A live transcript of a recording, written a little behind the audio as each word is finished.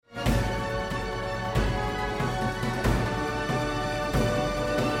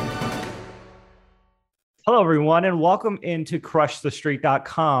Hello, everyone, and welcome into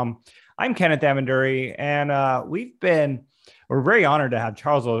crushthestreet.com. I'm Kenneth Amanduri, and we're very honored to have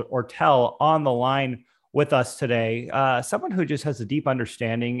Charles Ortel on the line with us today. Someone who just has a deep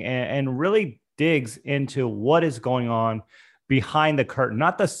understanding and really digs into what is going on behind the curtain,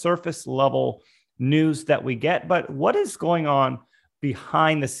 not the surface level news that we get, but what is going on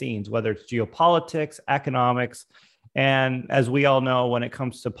behind the scenes, whether it's geopolitics, economics. And as we all know, when it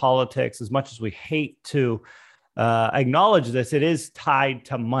comes to politics, as much as we hate to acknowledge this, it is tied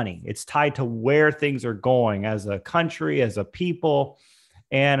to money. It's tied to where things are going as a country, as a people,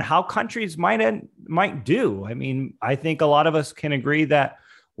 and how countries might do. I mean, I think a lot of us can agree that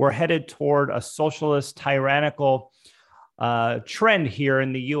we're headed toward a socialist, tyrannical trend here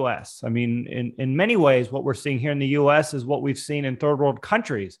in the U.S. I mean, in many ways, what we're seeing here in the U.S. is what we've seen in third world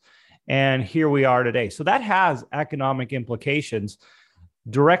countries. And here we are today. So that has economic implications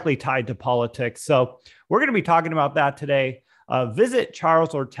directly tied to politics. So we're going to be talking about that today. Visit Charles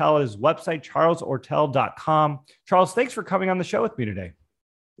Ortel's website, charlesortel.com. Charles, thanks for coming on the show with me today.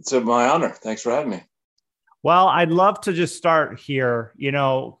 It's my honor. Thanks for having me. Well, I'd love to just start here.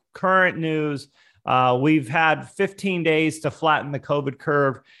 Current news. We've had 15 days to flatten the COVID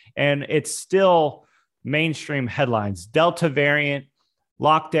curve, and it's still mainstream headlines. Delta variant,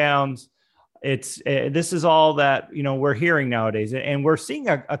 lockdowns. This is all that we're hearing nowadays, and we're seeing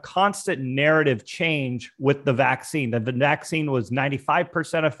a constant narrative change with the vaccine. The vaccine was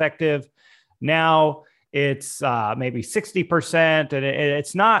 95% effective. Now it's maybe 60%, and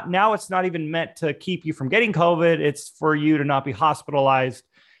it's not even meant to keep you from getting COVID. It's for you to not be hospitalized.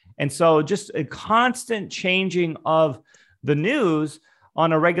 And so just a constant changing of the news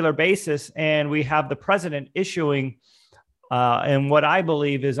on a regular basis. And we have the president issuing and what I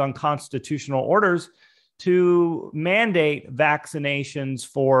believe is unconstitutional orders to mandate vaccinations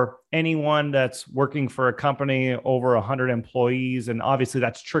for anyone that's working for a company over 100 employees. And obviously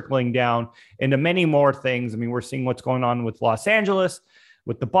that's trickling down into many more things. I mean, we're seeing what's going on with Los Angeles,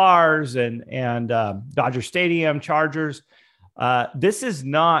 with the bars and Dodger Stadium, Chargers. This is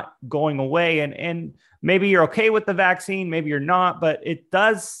not going away. And maybe you're okay with the vaccine, maybe you're not, but it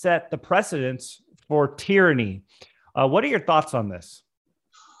does set the precedence for tyranny. What are your thoughts on this?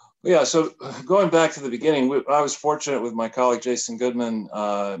 Yeah, so going back to the beginning, I was fortunate with my colleague, Jason Goodman.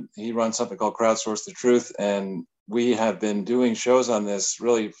 He runs something called Crowdsource the Truth, and we have been doing shows on this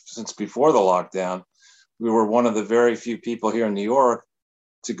really since before the lockdown. We were one of the very few people here in New York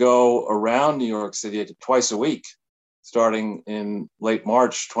to go around New York City twice a week, starting in late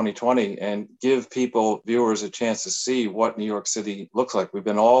March 2020, and give viewers a chance to see what New York City looks like. We've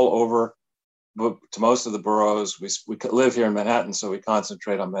been all over to most of the boroughs. We live here in Manhattan, so we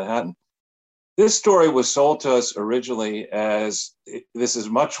concentrate on Manhattan. This story was sold to us originally as this is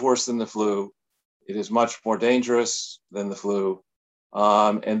much worse than the flu. It is much more dangerous than the flu.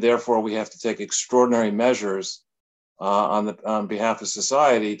 And therefore, we have to take extraordinary measures on behalf of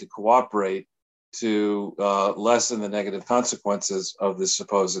society to cooperate to lessen the negative consequences of this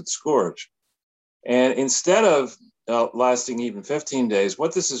supposed scourge. And instead of lasting even 15 days,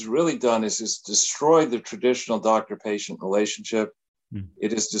 what this has really done is destroyed the traditional doctor-patient relationship.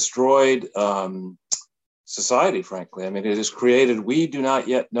 It has destroyed society, frankly. I mean, it has created, we do not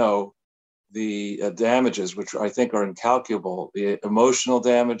yet know the damages, which I think are incalculable, the emotional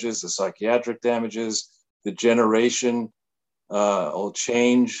damages, the psychiatric damages, the generation will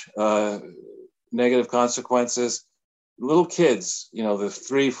change, negative consequences. Little kids, the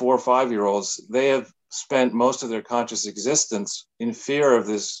 3, 4, 5-year-olds, they have spent most of their conscious existence in fear of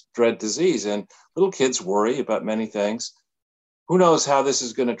this dread disease. And little kids worry about many things. Who knows how this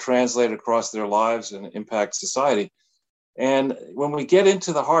is going to translate across their lives and impact society? And when we get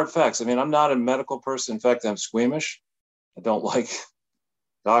into the hard facts, I mean, I'm not a medical person. In fact, I'm squeamish. I don't like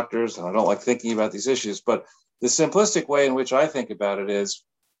doctors, and I don't like thinking about these issues. But the simplistic way in which I think about it is,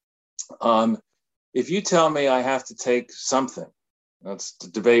 if you tell me I have to take something, that's the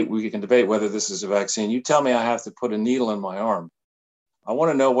debate. We can debate whether this is a vaccine. You tell me I have to put a needle in my arm. I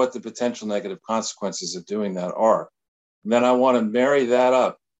want to know what the potential negative consequences of doing that are. And then I want to marry that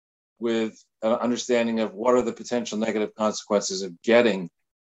up with an understanding of what are the potential negative consequences of getting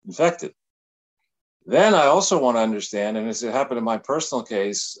infected. Then I also want to understand, and as it happened in my personal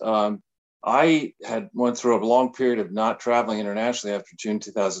case, I had went through a long period of not traveling internationally after June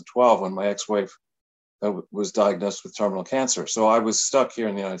 2012 when my ex-wife was diagnosed with terminal cancer. So I was stuck here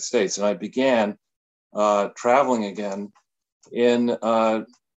in the United States, and I began traveling again in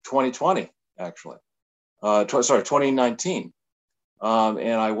 2020, actually. 2019.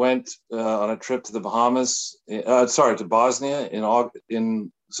 And I went on a trip to the Bahamas, to Bosnia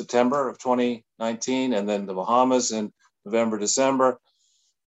in September of 2019, and then the Bahamas in November, December,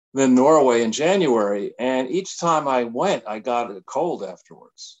 then Norway in January. And each time I went, I got a cold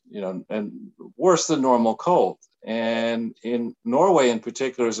afterwards, and worse than normal cold. And in Norway in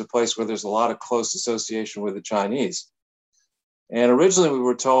particular is a place where there's a lot of close association with the Chinese. And originally we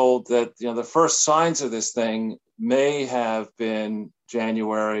were told that, the first signs of this thing may have been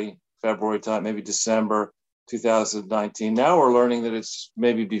January, February time, maybe December 2019. Now we're learning that it's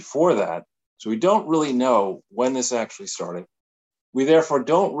maybe before that. So we don't really know when this actually started. We therefore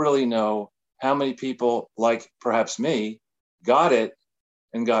don't really know how many people, like perhaps me, got it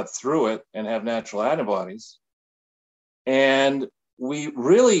and got through it and have natural antibodies. And we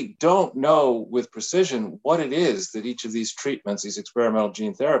really don't know with precision what it is that each of these treatments, these experimental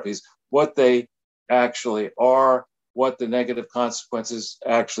gene therapies, what they actually are, what the negative consequences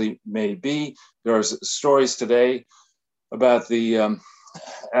actually may be. There are stories today about the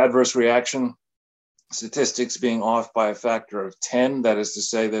adverse reaction statistics being off by a factor of 10. That is to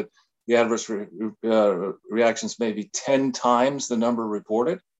say that the adverse reactions may be 10 times the number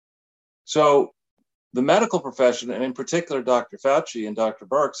reported. So the medical profession, and in particular Dr. Fauci and Dr.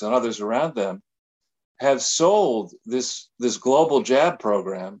 Birx and others around them, have sold this global jab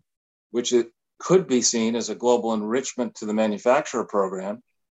program, which it could be seen as a global enrichment to the manufacturer program,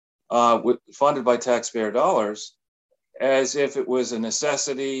 funded by taxpayer dollars, as if it was a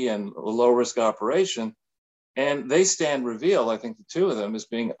necessity and a low-risk operation. And they stand revealed, I think the two of them, as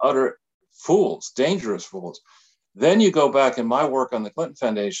being utter fools, dangerous fools. Then you go back in my work on the Clinton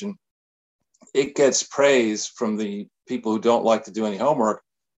Foundation, it gets praise from the people who don't like to do any homework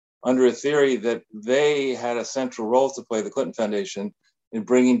under a theory that they had a central role to play, the Clinton Foundation, in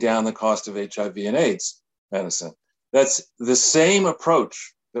bringing down the cost of HIV and AIDS medicine. That's the same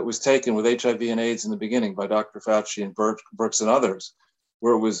approach that was taken with HIV and AIDS in the beginning by Dr. Fauci and Birx and others,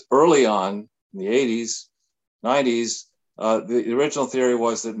 where it was early on in the 80s, 90s. The original theory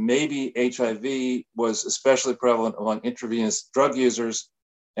was that maybe HIV was especially prevalent among intravenous drug users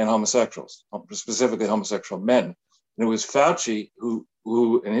and homosexuals, specifically homosexual men. And it was Fauci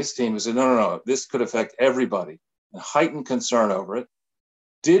who and his team said, no, this could affect everybody, and heightened concern over it,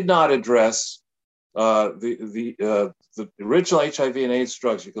 did not address the original HIV and AIDS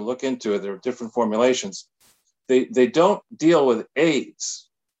drugs. You can look into it. There are different formulations. They don't deal with AIDS.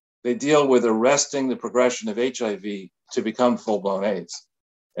 They deal with arresting the progression of HIV to become full-blown AIDS.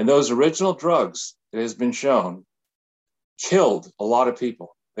 And those original drugs, it has been shown, killed a lot of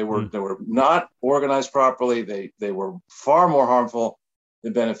people. They were not organized properly. They were far more harmful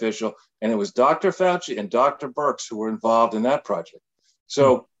than beneficial. And it was Dr. Fauci and Dr. Birx who were involved in that project.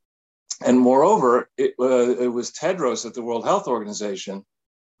 So, and moreover, it was Tedros at the World Health Organization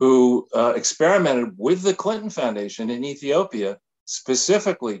who experimented with the Clinton Foundation in Ethiopia,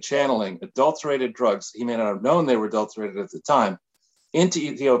 specifically channeling adulterated drugs. He may not have known they were adulterated at the time, into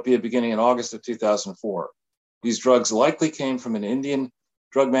Ethiopia beginning in August of 2004. These drugs likely came from an Indian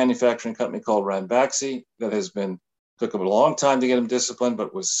drug manufacturing company called Ranbaxy that took them a long time to get them disciplined,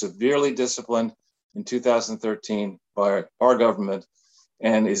 but was severely disciplined in 2013 by our government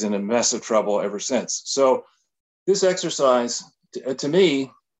and is in a mess of trouble ever since. So this exercise, to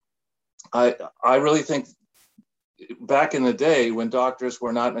me, I really think back in the day when doctors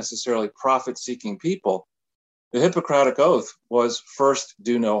were not necessarily profit-seeking people, the Hippocratic Oath was first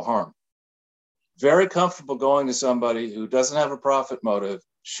do no harm. Very comfortable going to somebody who doesn't have a profit motive,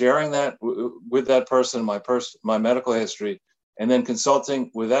 sharing that with that person, my medical history, and then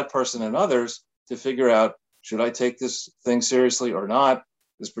consulting with that person and others to figure out, should I take this thing seriously or not?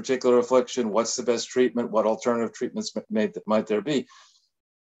 This particular affliction, what's the best treatment? What alternative treatments might there be?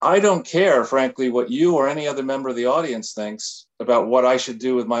 I don't care, frankly, what you or any other member of the audience thinks about what I should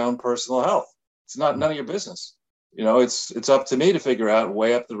do with my own personal health. It's none of your business. It's up to me to figure out,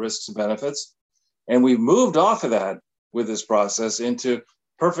 weigh up the risks and benefits. And we've moved off of that with this process into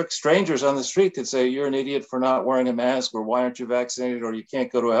perfect strangers on the street could say, you're an idiot for not wearing a mask, or why aren't you vaccinated, or you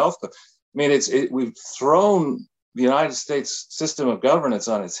can't go to a health club. I mean, we've thrown the United States system of governance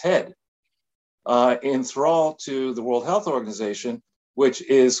on its head in thrall to the World Health Organization, which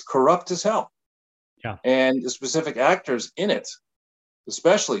is corrupt as hell. Yeah. And the specific actors in it,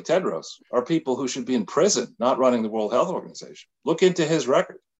 especially Tedros, are people who should be in prison, not running the World Health Organization. Look into his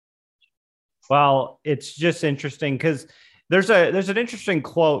record. Well, it's just interesting because there's an interesting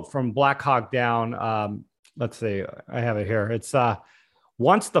quote from Black Hawk Down. Let's see, I have it here. It's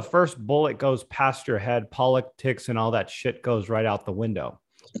once the first bullet goes past your head, politics and all that shit goes right out the window.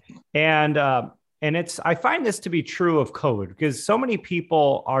 And I find this to be true of COVID because so many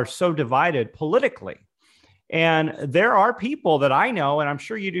people are so divided politically. And there are people that I know, and I'm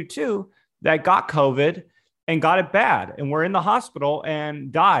sure you do too, that got COVID and got it bad and were in the hospital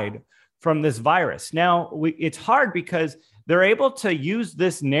and died from this virus. Now, it's hard because they're able to use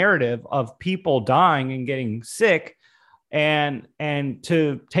this narrative of people dying and getting sick and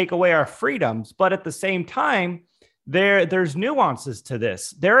to take away our freedoms. But at the same time, there's nuances to this.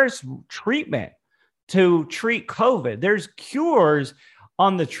 There's treatment to treat COVID. There's cures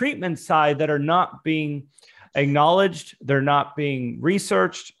on the treatment side that are not being acknowledged. They're not being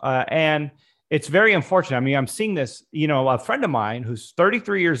researched. And it's very unfortunate. I mean, I'm seeing this, a friend of mine who's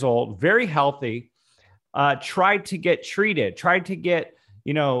 33 years old, very healthy, tried to get treated, tried to get,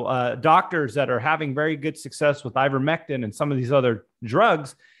 doctors that are having very good success with ivermectin and some of these other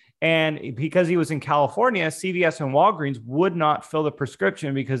drugs. And because he was in California, CVS and Walgreens would not fill the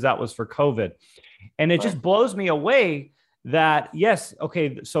prescription because that was for COVID. And it just blows me away that, yes,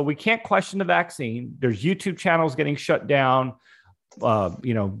 okay, so we can't question the vaccine. There's YouTube channels getting shut down.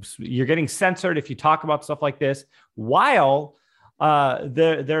 You're getting censored if you talk about stuff like this, while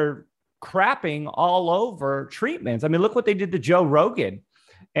they're crapping all over treatments. I mean, look what they did to Joe Rogan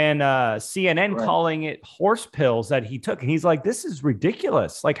and CNN calling it horse pills that he took. And he's like, this is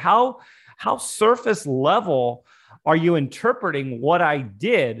ridiculous. Like how surface level are you interpreting what I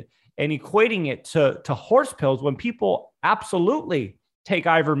did and equating it to horse pills when people absolutely take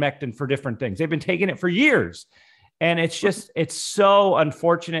ivermectin for different things? They've been taking it for years. And it's so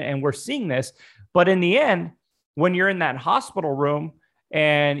unfortunate. And we're seeing this. But in the end, when you're in that hospital room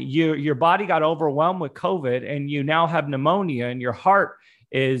and your body got overwhelmed with COVID and you now have pneumonia and your heart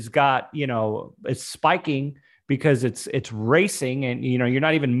it's spiking because it's racing and, you're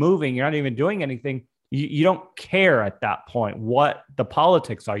not even moving, you're not even doing anything. You don't care at that point what the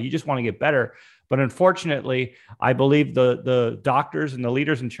politics are. You just want to get better. But unfortunately, I believe the doctors and the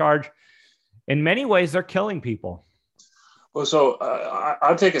leaders in charge, in many ways, they're killing people. Well, so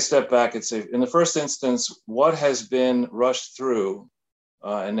I'll take a step back and say, in the first instance, what has been rushed through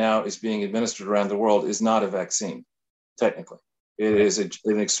and now is being administered around the world is not a vaccine, technically. It is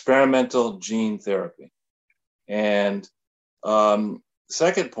an experimental gene therapy. And the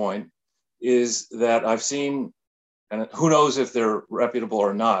second point is that I've seen, and who knows if they're reputable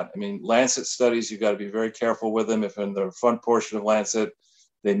or not. I mean, Lancet studies, you've got to be very careful with them. If in the front portion of Lancet,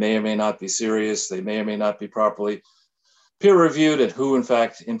 they may or may not be serious, they may or may not be properly peer-reviewed, and who in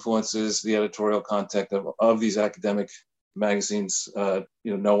fact influences the editorial content of these academic magazines,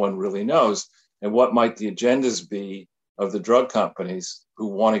 no one really knows. And what might the agendas be of the drug companies who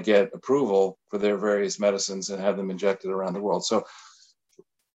want to get approval for their various medicines and have them injected around the world. So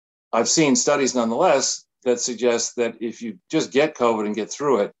I've seen studies nonetheless that suggest that if you just get COVID and get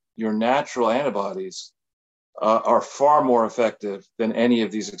through it, your natural antibodies are far more effective than any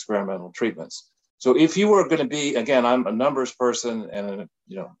of these experimental treatments. So if you were going to be, again, I'm a numbers person and an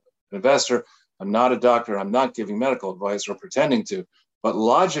investor. I'm not a doctor. I'm not giving medical advice or pretending to. But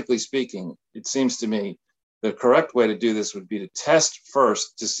logically speaking, it seems to me the correct way to do this would be to test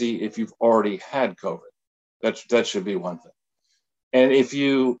first to see if you've already had COVID. That should be one thing. And if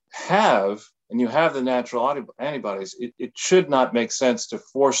you have, and you have the natural antibodies, it should not make sense to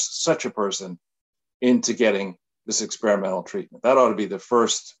force such a person into getting this experimental treatment. That ought to be the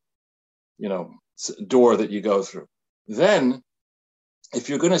first, door that you go through. Then, if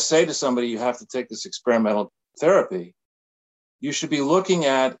you're going to say to somebody, you have to take this experimental therapy, you should be looking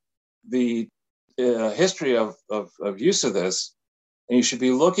at the history of use of this, and you should be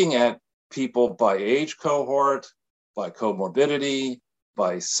looking at people by age cohort, by comorbidity,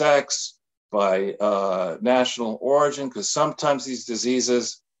 by sex, by national origin, because sometimes these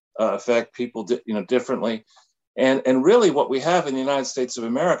diseases affect people differently. And really what we have in the United States of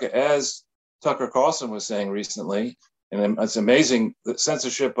America, as Tucker Carlson was saying recently, and it's amazing the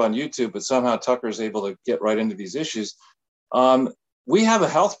censorship on YouTube, but somehow Tucker is able to get right into these issues. We have a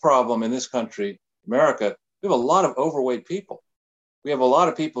health problem in this country, America. We have a lot of overweight people. We have a lot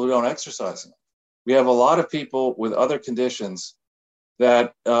of people who don't exercise enough. We have a lot of people with other conditions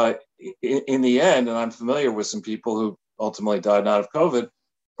that in the end, and I'm familiar with some people who ultimately died not of COVID,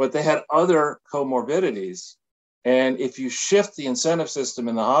 but they had other comorbidities. And if you shift the incentive system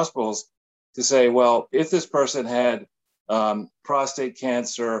in the hospitals to say, well, if this person had prostate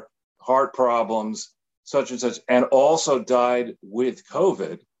cancer, heart problems, such and such, and also died with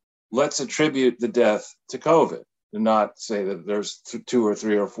COVID, let's attribute the death to COVID and not say that there's 2 or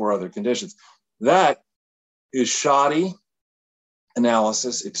 3 or 4 other conditions. That is shoddy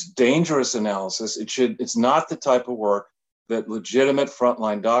analysis. It's dangerous analysis. It's not the type of work that legitimate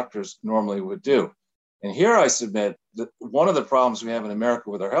frontline doctors normally would do. And here I submit that one of the problems we have in America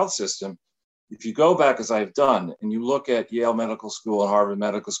with our health system if you go back, as I've done, and you look at Yale Medical School and Harvard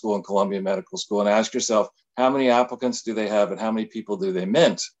Medical School and Columbia Medical School and ask yourself, how many applicants do they have and how many people do they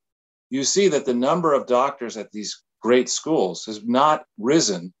mint? You see that the number of doctors at these great schools has not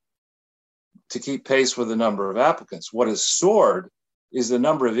risen to keep pace with the number of applicants. What has soared is the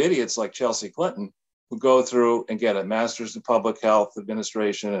number of idiots like Chelsea Clinton who go through and get a master's in public health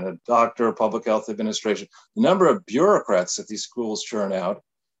administration and a doctor of public health administration. The number of bureaucrats that these schools churn out,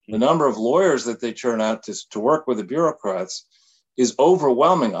 the number of lawyers that they churn out to work with the bureaucrats is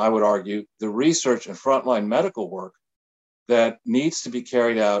overwhelming, I would argue, the research and frontline medical work that needs to be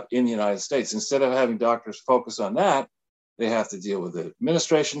carried out in the United States. Instead of having doctors focus on that, they have to deal with the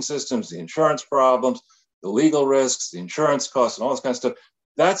administration systems, the insurance problems, the legal risks, the insurance costs, and all this kind of stuff.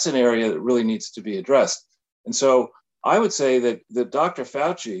 That's an area that really needs to be addressed. And so I would say that Dr.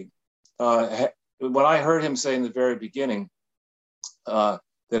 Fauci, when I heard him say in the very beginning that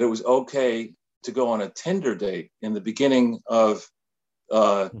it was okay to go on a Tinder date in the beginning of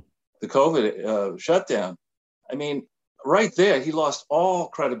the COVID shutdown, I mean, right there, he lost all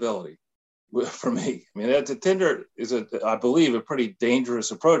credibility for me. I mean, Tinder is, I believe, a pretty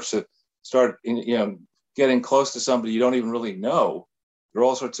dangerous approach to start, getting close to somebody you don't even really know. There are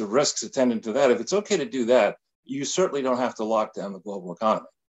all sorts of risks attendant to that. If it's okay to do that, you certainly don't have to lock down the global economy.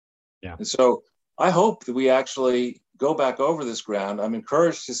 Yeah. And so I hope that we actually go back over this ground. I'm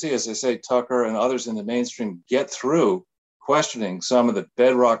encouraged to see, as I say, Tucker and others in the mainstream get through questioning some of the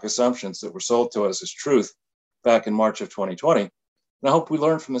bedrock assumptions that were sold to us as truth back in March of 2020. And I hope we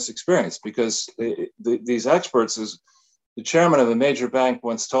learn from this experience, because these experts, as the chairman of a major bank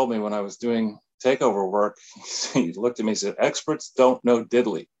once told me when I was doing takeover work, he looked at me and said, experts don't know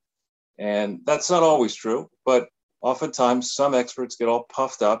diddly. And that's not always true, but oftentimes some experts get all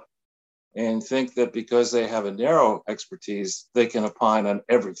puffed up and think that because they have a narrow expertise, they can opine on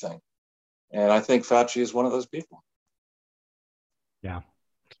everything. And I think Fauci is one of those people. Yeah.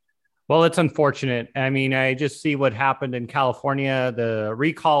 Well, it's unfortunate. I mean, I just see what happened in California. The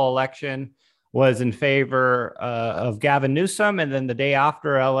recall election was in favor of Gavin Newsom. And then the day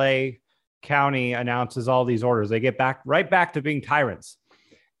after, LA County announces all these orders. They get right back to being tyrants.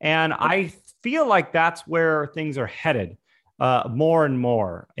 And I feel like that's where things are headed more and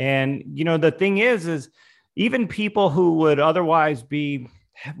more. And, the thing is even people who would otherwise be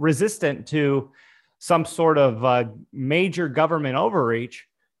resistant to some sort of major government overreach,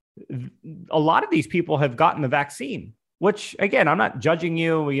 a lot of these people have gotten the vaccine, which, again, I'm not judging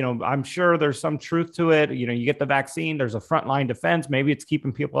you. I'm sure there's some truth to it. You get the vaccine, there's a frontline defense. Maybe it's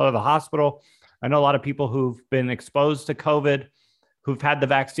keeping people out of the hospital. I know a lot of people who've been exposed to COVID, who've had the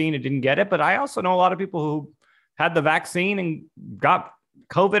vaccine and didn't get it. But I also know a lot of people who had the vaccine and got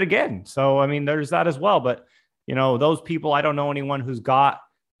COVID again. So, I mean, there's that as well. But, those people, I don't know anyone who's got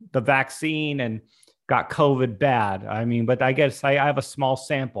the vaccine and got COVID bad. I mean, but I guess I have a small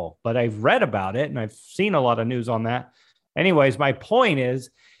sample, but I've read about it and I've seen a lot of news on that. Anyways, my point is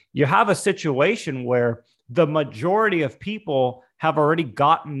you have a situation where the majority of people have already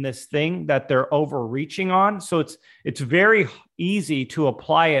gotten this thing that they're overreaching on. So it's very easy to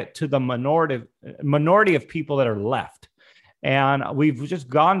apply it to the minority of people that are left. And we've just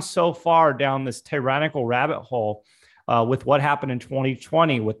gone so far down this tyrannical rabbit hole with what happened in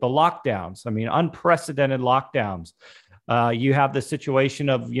 2020 with the lockdowns. I mean, unprecedented lockdowns. You have the situation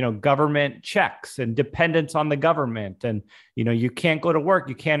of, government checks and dependence on the government. And, you can't go to work,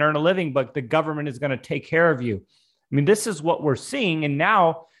 you can't earn a living, but the government is going to take care of you. I mean, this is what we're seeing. And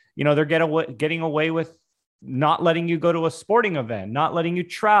now, they're getting away with not letting you go to a sporting event, not letting you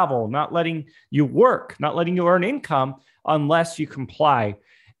travel, not letting you work, not letting you earn income unless you comply.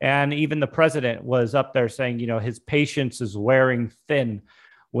 And even the president was up there saying, his patience is wearing thin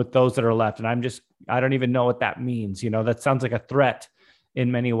with those that are left. And I don't even know what that means. That sounds like a threat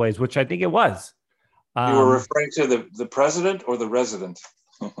in many ways, which I think it was. You were referring to the president or the resident?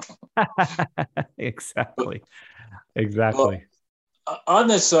 Exactly. Exactly. Well, on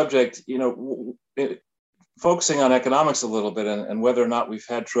this subject, focusing on economics a little bit and whether or not we've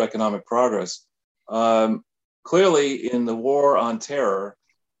had true economic progress, clearly in the war on terror,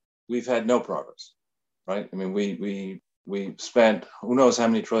 we've had no progress, right? I mean, we spent who knows how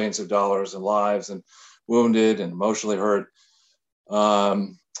many trillions of dollars in lives and wounded and emotionally hurt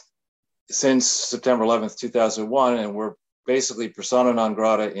since September 11th, 2001, and we're basically persona non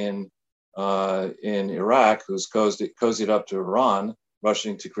grata in Iraq, who's cozied up to Iran,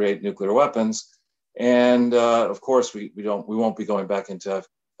 rushing to create nuclear weapons, and of course we won't be going back into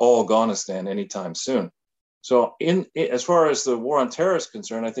Afghanistan anytime soon. So, as far as the war on terror is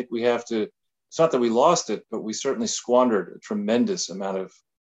concerned, I think we have to. It's not that we lost it, but we certainly squandered a tremendous amount of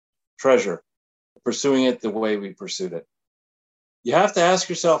treasure pursuing it the way we pursued it. You have to ask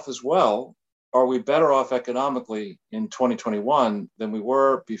yourself as well, are we better off economically in 2021 than we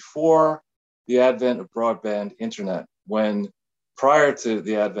were before the advent of broadband internet? When prior to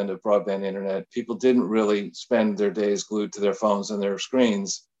the advent of broadband internet, people didn't really spend their days glued to their phones and their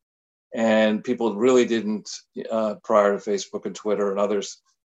screens. And people really didn't, prior to Facebook and Twitter and others,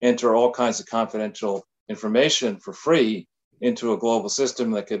 enter all kinds of confidential information for free into a global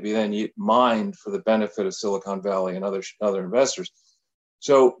system that could be then mined for the benefit of Silicon Valley and other investors.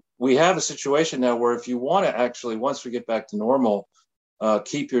 So we have a situation now where if you want to actually, once we get back to normal,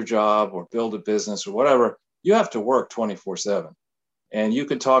 keep your job or build a business or whatever, you have to work 24/7. And you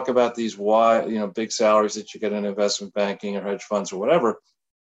could talk about these big salaries that you get in investment banking or hedge funds or whatever.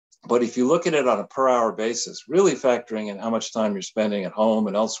 But if you look at it on a per hour basis, really factoring in how much time you're spending at home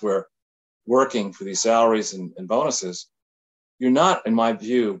and elsewhere working for these salaries and bonuses, you're not, in my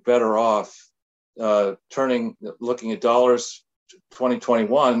view, better off looking at dollars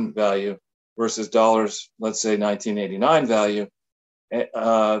 2021 value versus dollars, let's say 1989 value.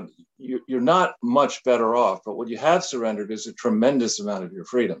 You're not much better off, but what you have surrendered is a tremendous amount of your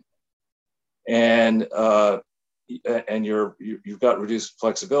freedom. And you've got reduced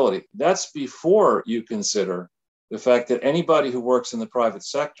flexibility. That's before you consider the fact that anybody who works in the private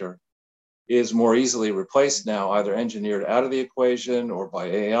sector is more easily replaced now, either engineered out of the equation or by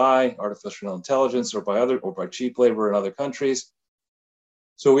AI, artificial intelligence, or by cheap labor in other countries.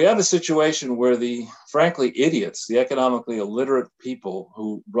 So we have a situation where the, frankly, idiots, the economically illiterate people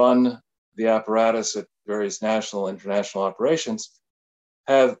who run the apparatus at various national and international operations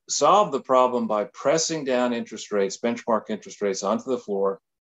have solved the problem by pressing down interest rates, benchmark interest rates onto the floor,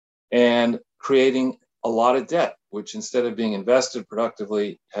 and creating a lot of debt, which instead of being invested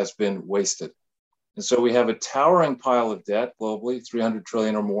productively has been wasted. And so we have a towering pile of debt globally, 300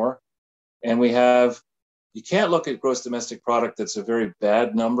 trillion or more. And you can't look at gross domestic product. That's a very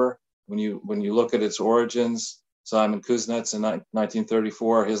bad number. When you look at its origins, Simon Kuznets in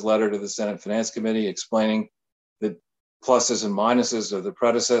 1934, his letter to the Senate Finance Committee explaining the pluses and minuses of the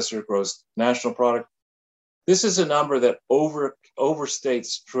predecessor gross national product. This is a number that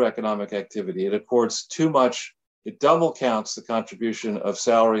overstates true economic activity. It accords too much. It double counts the contribution of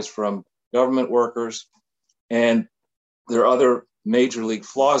salaries from government workers. And there are other major league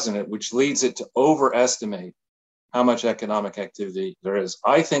flaws in it, which leads it to overestimate how much economic activity there is.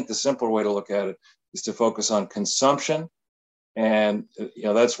 I think the simpler way to look at it is to focus on consumption. And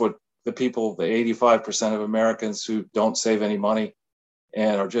that's what the 85% of Americans who don't save any money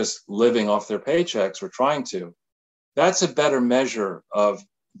and are just living off their paychecks or trying to. That's a better measure of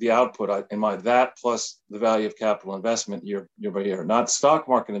the output that plus the value of capital investment year by year, not stock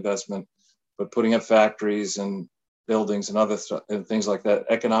market investment, but putting up factories and buildings and other and things like that,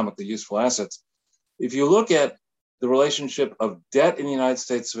 economically useful assets. If you look at the relationship of debt in the United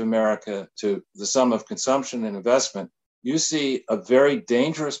States of America to the sum of consumption and investment, you see a very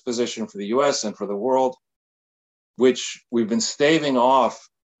dangerous position for the US and for the world, which we've been staving off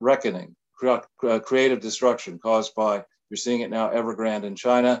reckoning, creative destruction caused by, you're seeing it now, Evergrande in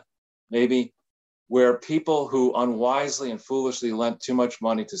China, maybe, where people who unwisely and foolishly lent too much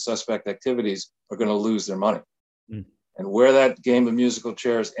money to suspect activities are going to lose their money. Mm. And where that game of musical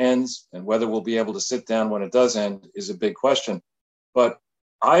chairs ends and whether we'll be able to sit down when it does end is a big question. But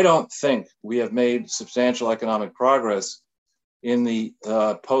I don't think we have made substantial economic progress in the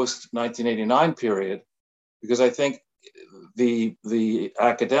post-1989 period, because I think the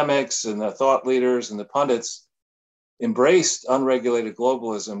academics and the thought leaders and the pundits embraced unregulated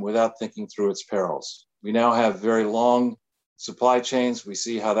globalism without thinking through its perils. We now have very long supply chains. We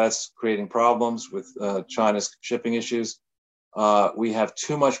see how that's creating problems with China's shipping issues. We have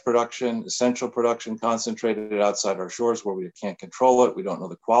too much production, essential production, concentrated outside our shores where we can't control it. We don't know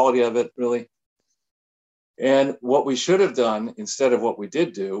the quality of it, really. And what we should have done, instead of what we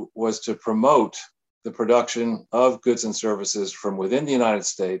did do, was to promote the production of goods and services from within the United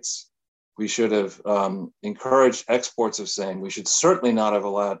States. We should have encouraged exports of same. We should certainly not have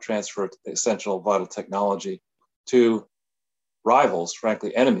allowed transfer of essential vital technology to rivals,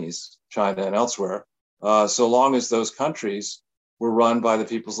 frankly, enemies, China and elsewhere, so long as those countries were run by the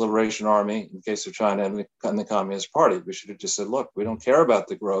People's Liberation Army, in the case of China, and the Communist Party. We should have just said, look, we don't care about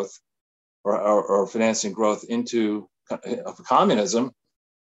the growth or financing growth into communism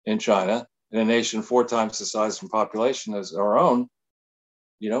in China, in a nation 4 times the size and population as our own.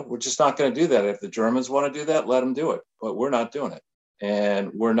 We're just not going to do that. If the Germans want to do that, let them do it. But we're not doing it.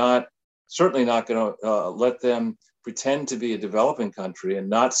 And we're certainly not going to let them pretend to be a developing country and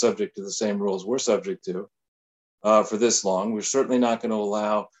not subject to the same rules we're subject to for this long. We're certainly not going to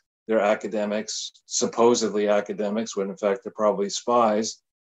allow their academics, supposedly academics, when in fact they're probably spies,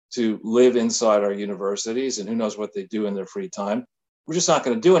 to live inside our universities, and who knows what they do in their free time. We're just not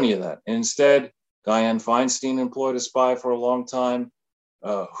going to do any of that. And instead, Dianne Feinstein employed a spy for a long time.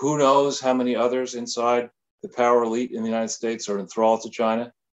 Who knows how many others inside the power elite in the United States are enthralled to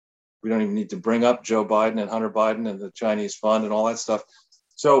China. We don't even need to bring up Joe Biden and Hunter Biden and the Chinese fund and all that stuff.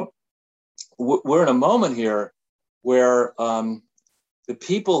 So we're in a moment here where the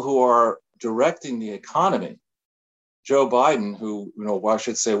people who are directing the economy, Joe Biden, who, I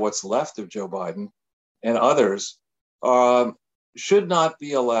should say what's left of Joe Biden, and others, should not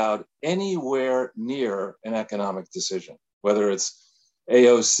be allowed anywhere near an economic decision, whether it's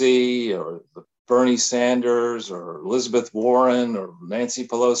AOC or Bernie Sanders or Elizabeth Warren or Nancy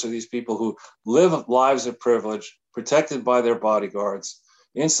Pelosi, these people who live lives of privilege, protected by their bodyguards,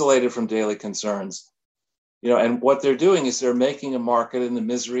 insulated from daily concerns. And what they're doing is they're making a market in the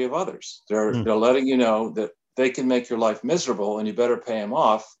misery of others. They're letting you know that they can make your life miserable and you better pay them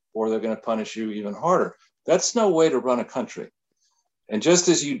off or they're going to punish you even harder. That's no way to run a country. And just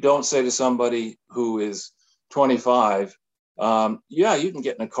as you don't say to somebody who is 25, yeah, you can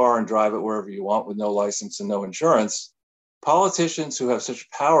get in a car and drive it wherever you want with no license and no insurance. Politicians who have such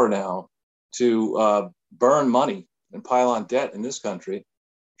power now to burn money and pile on debt in this country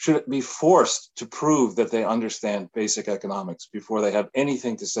should be forced to prove that they understand basic economics before they have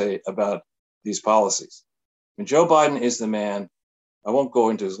anything to say about these policies. And Joe Biden is the man, I won't go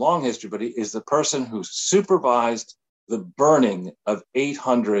into his long history, but he is the person who supervised the burning of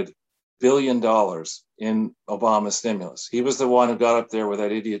 $800 billion in Obama's stimulus. He was the one who got up there with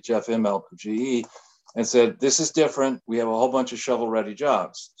that idiot Jeff Immelt of GE and said, this is different. We have a whole bunch of shovel-ready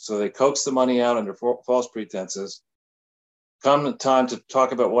jobs. So they coaxed the money out under false pretenses. Come the time to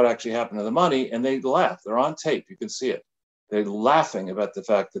talk about what actually happened to the money, and they laugh. They're on tape. You can see it. They're laughing about the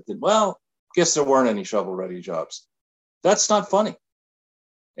fact that, guess there weren't any shovel-ready jobs. That's not funny.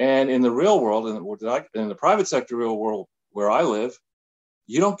 And in the real world, in the private sector real world where I live,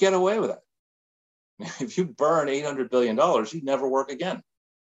 you don't get away with that. If you burn $800 billion, you never work again.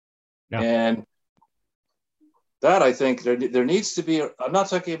 Yeah. And that, I think, there needs to be, I'm not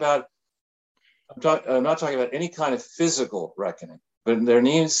talking about any kind of physical reckoning, but there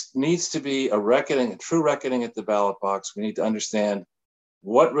needs to be a reckoning, a true reckoning at the ballot box. We need to understand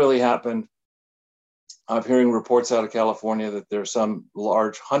what really happened. I'm hearing reports out of California that there are some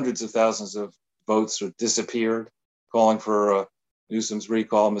large hundreds of thousands of votes that disappeared, calling for Newsom's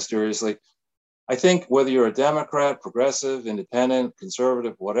recall mysteriously. I think whether you're a Democrat, progressive, independent,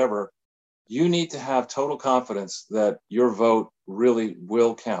 conservative, whatever, you need to have total confidence that your vote really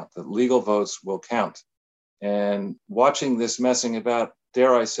will count, that legal votes will count. And watching this messing about,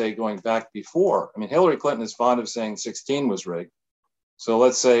 dare I say, going back before, Hillary Clinton is fond of saying 16 was rigged. So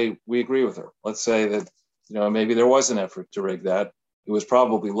let's say we agree with her. Let's say that, maybe there was an effort to rig that. It was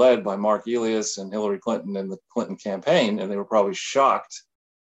probably led by Mark Elias and Hillary Clinton and the Clinton campaign, and they were probably shocked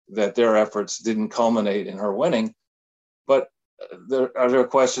that their efforts didn't culminate in her winning. But there are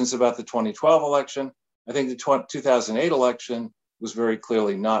questions about the 2012 election. I think the 2008 election was very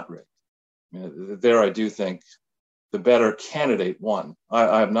clearly not rigged. There I do think the better candidate won.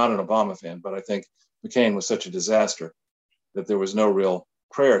 I'm not an Obama fan, but I think McCain was such a disaster that there was no real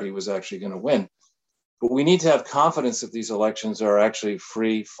prayer he was actually going to win. But we need to have confidence that these elections are actually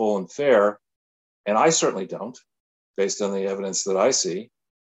free, full, and fair. And I certainly don't, based on the evidence that I see.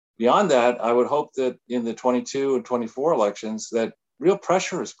 Beyond that, I would hope that in the 22 and 24 elections, that real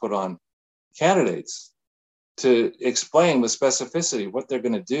pressure is put on candidates to explain with specificity what they're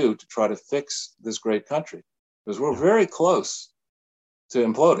going to do to try to fix this great country. Because we're very close to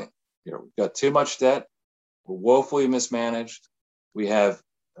imploding. We've got too much debt. We're woefully mismanaged. We have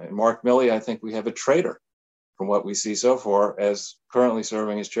Mark Milley. I think we have a traitor from what we see so far, as currently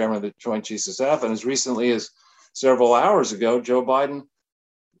serving as chairman of the Joint Chiefs of Staff. And as recently as several hours ago, Joe Biden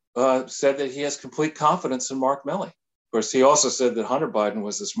said that he has complete confidence in Mark Milley. Of course, he also said that Hunter Biden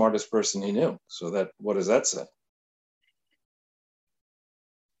was the smartest person he knew. So what does that say?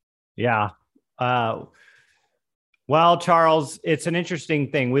 Yeah. Well, Charles, it's an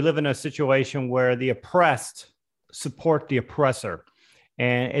interesting thing. We live in a situation where the oppressed support the oppressor.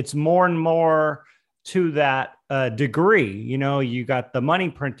 And it's more and more to that degree. You got the money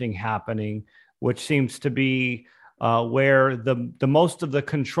printing happening, which seems to be where the most of the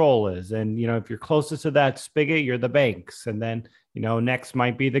control is. And, if you're closest to that spigot, you're the banks. And then, next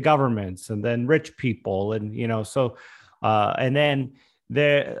might be the governments and then rich people. And, and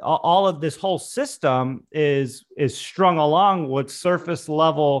then all of this whole system is strung along with surface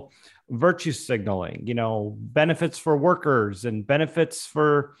level virtue signaling, benefits for workers and benefits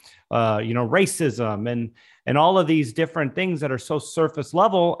for, racism and all of these different things that are so surface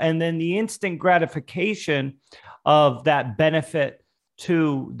level. And then the instant gratification of that benefit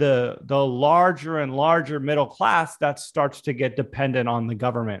to the larger and larger middle class that starts to get dependent on the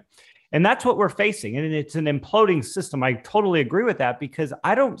government. And that's what we're facing. And it's an imploding system. I totally agree with that, because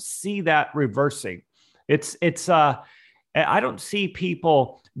I don't see that reversing. I don't see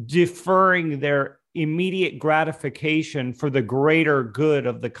people deferring their immediate gratification for the greater good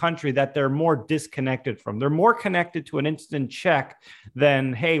of the country that they're more disconnected from. They're more connected to an instant check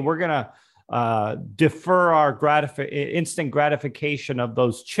than, hey, we're going to defer our instant gratification of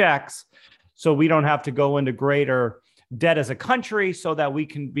those checks so we don't have to go into greater debt as a country, so that we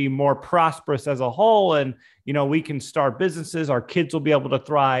can be more prosperous as a whole. And, we can start businesses, our kids will be able to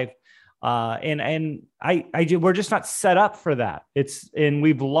thrive. We're just not set up for that. And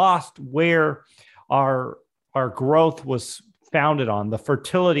we've lost where our growth was founded on, the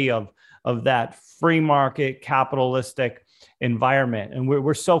fertility of that free market capitalistic environment. And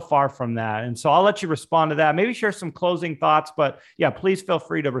we're so far from that. And so I'll let you respond to that. Maybe share some closing thoughts, but yeah, please feel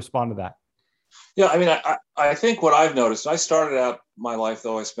free to respond to that. Yeah, I mean, I think what I've noticed, I started out my life,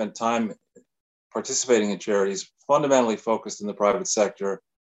 though I spent time participating in charities, fundamentally focused in the private sector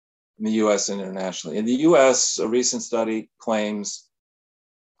in the US and internationally. In the US, a recent study claims,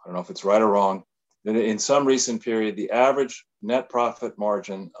 I don't know if it's right or wrong, that in some recent period, the average net profit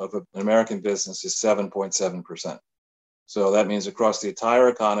margin of an American business is 7.7%. So that means across the entire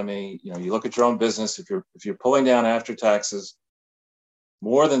economy, you look at your own business, if you're pulling down after taxes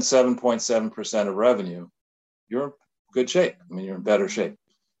more than 7.7% of revenue, you're in good shape. I mean, you're in better shape.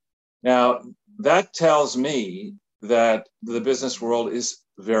 Now, that tells me that the business world is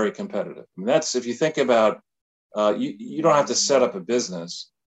very competitive. I mean, that's, if you think about, you don't have to set up a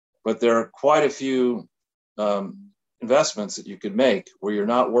business, but there are quite a few investments that you could make where you're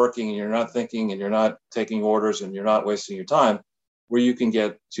not working and you're not thinking and you're not taking orders and you're not wasting your time, where you can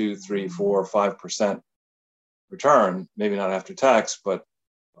get 2, 3, 4, 5% return, maybe not after tax, but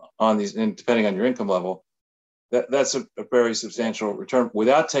on these, and depending on your income level, that's a very substantial return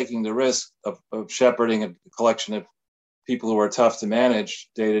without taking the risk of shepherding a collection of people who are tough to manage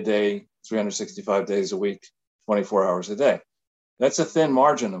day to day, 365 days a week, 24 hours a day. That's a thin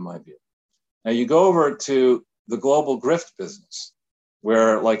margin in my view. Now you go over to the global grift business,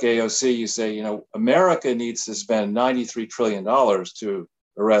 where like AOC, you say, America needs to spend $93 trillion to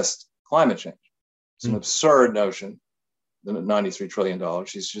arrest climate change. It's an absurd notion, the $93 trillion.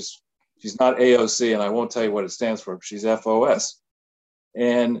 She's not AOC, and I won't tell you what it stands for. She's FOS.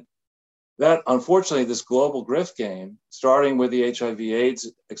 And that, unfortunately, this global grift game, starting with the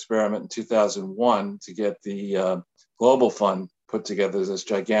HIV/AIDS experiment in 2001 to get the Global Fund put together, this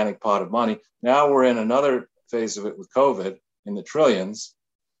gigantic pot of money. Now we're in another phase of it with COVID in the trillions.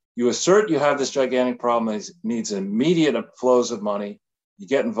 You assert you have this gigantic problem that needs immediate flows of money. You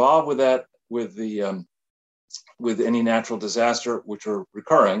get involved with that, with any natural disaster, which are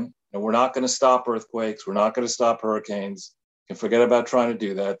recurring. And we're not going to stop earthquakes. We're not going to stop hurricanes. You can forget about trying to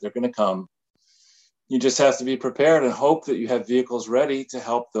do that. They're going to come. You just have to be prepared and hope that you have vehicles ready to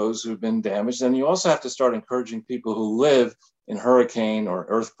help those who've been damaged. And you also have to start encouraging people who live in hurricane or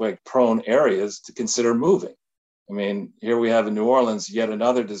earthquake prone areas to consider moving. I mean, here we have in New Orleans, yet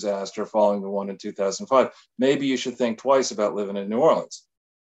another disaster following the one in 2005. Maybe you should think twice about living in New Orleans.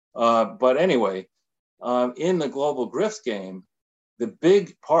 But anyway, in the global grift game,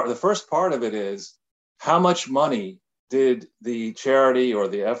 the first part of it is how much money did the charity or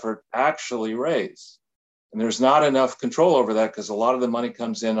the effort actually raise? And there's not enough control over that because a lot of the money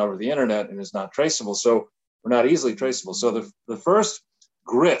comes in over the internet and is not traceable. So we're not easily traceable. So the first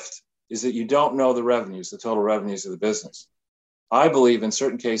grift is that you don't know the revenues, the total revenues of the business. I believe in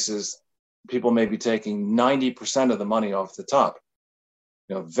certain cases, people may be taking 90% of the money off the top.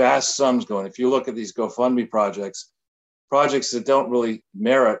 Vast sums going. If you look at these GoFundMe projects that don't really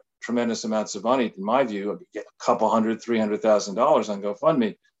merit tremendous amounts of money, in my view, get a couple $100,000, $300,000 on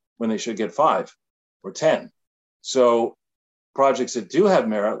GoFundMe when they should get 5 or 10. So projects that do have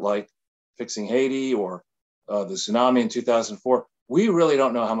merit, like fixing Haiti or the tsunami in 2004, we really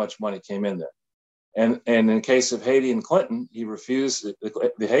don't know how much money came in there. And in the case of Haiti and Clinton, the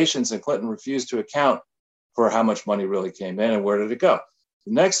Haitians and Clinton refused to account for how much money really came in and where did it go.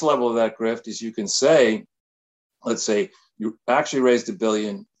 The next level of that grift is you can say, let's say you actually raised $1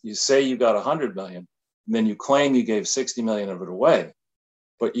 billion, you say you got 100 million, and then you claim you gave 60 million of it away.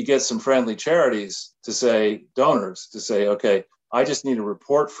 But you get some friendly charities to say, donors to say, okay, I just need a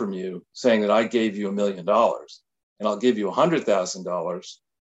report from you saying that I gave you $1 million and I'll give you $100,000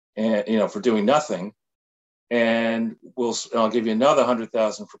 and for doing nothing, and I'll give you another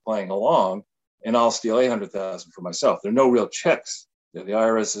 100,000 for playing along, and I'll steal 800,000 for myself. There are no real checks. The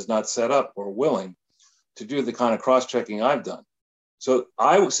IRS is not set up or willing to do the kind of cross-checking I've done. So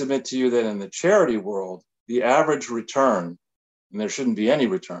I would submit to you that in the charity world, the average return, and there shouldn't be any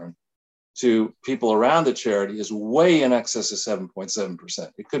return, to people around the charity is way in excess of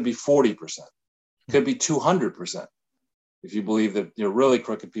 7.7%. It could be 40%. It could be 200%, if you believe that there are really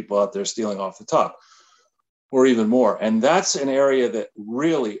crooked people out there stealing off the top, or even more. And that's an area that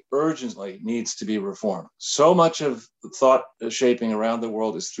really urgently needs to be reformed. So much of thought shaping around the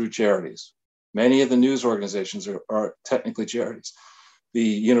world is through charities. Many of the news organizations are technically charities. The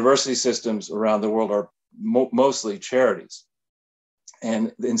university systems around the world are mostly charities.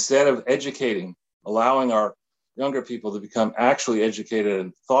 And instead of educating, allowing our younger people to become actually educated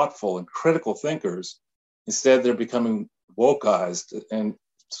and thoughtful and critical thinkers, instead they're becoming wokeized, and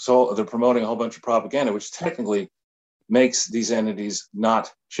so they're promoting a whole bunch of propaganda, which technically makes these entities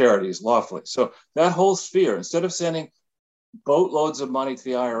not charities lawfully. So that whole sphere, instead of sending boatloads of money to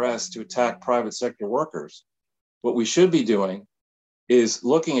the IRS to attack private sector workers, what we should be doing is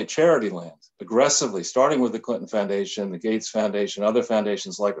looking at charity land aggressively, starting with the Clinton Foundation, the Gates Foundation, other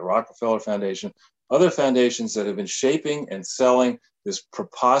foundations like the Rockefeller Foundation, other foundations that have been shaping and selling this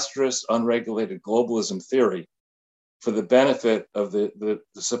preposterous, unregulated globalism theory for the benefit of the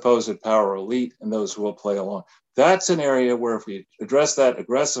supposed power elite and those who will play along. That's an area where if we address that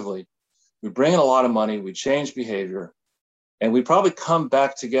aggressively, we bring in a lot of money, we change behavior, and we probably come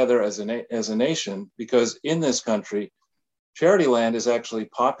back together as a nation, because in this country, charity land is actually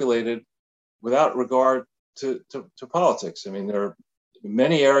populated without regard to politics. I mean, there are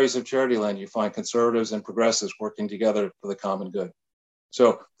many areas of charity land you find conservatives and progressives working together for the common good.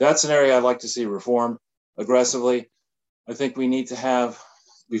 So that's an area I'd like to see reformed aggressively. I think we need to have,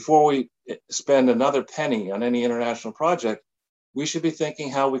 before we spend another penny on any international project, we should be thinking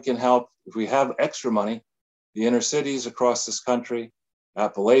how we can help, if we have extra money, the inner cities across this country,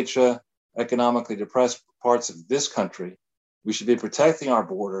 Appalachia, economically depressed parts of this country. We should be protecting our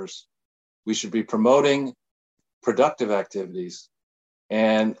borders. We should be promoting productive activities.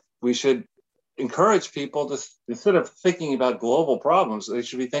 And we should encourage people to, instead of thinking about global problems, they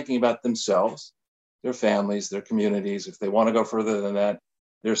should be thinking about themselves, their families, their communities, if they want to go further than that,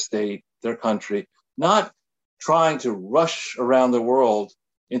 their state, their country, not trying to rush around the world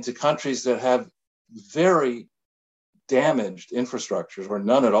into countries that have very damaged infrastructures or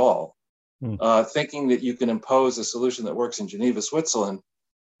none at all, thinking that you can impose a solution that works in Geneva, Switzerland,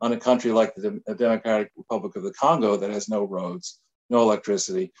 on a country like the Democratic Republic of the Congo that has no roads, no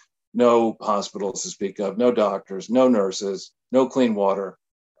electricity, no hospitals to speak of, no doctors, no nurses, no clean water,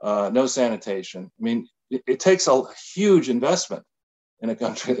 no sanitation. I mean, it takes a huge investment in a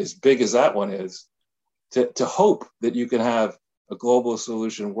country as big as that one is to hope that you can have a global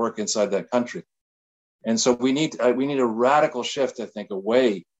solution work inside that country. And so we need a radical shift, I think,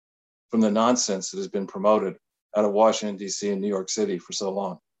 away from the nonsense that has been promoted out of Washington, D.C. and New York City for so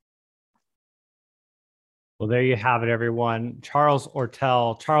long. Well, there you have it, everyone. Charles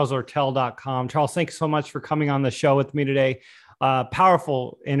Ortel, charlesortel.com. Charles, thanks so much for coming on the show with me today.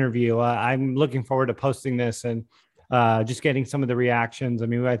 Powerful interview. I'm looking forward to posting this and just getting some of the reactions. I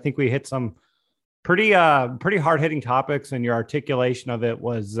mean, I think we hit some pretty hard-hitting topics, and your articulation of it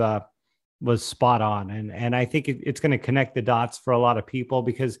was spot on. And I think it's going to connect the dots for a lot of people,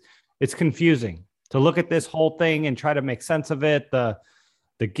 because it's confusing to look at this whole thing and try to make sense of it.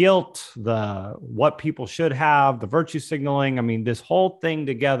 The guilt, what people should have, the virtue signaling. I mean, this whole thing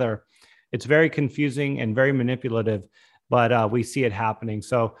together, it's very confusing and very manipulative, but we see it happening.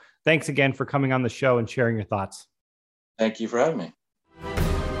 So thanks again for coming on the show and sharing your thoughts. Thank you for having me.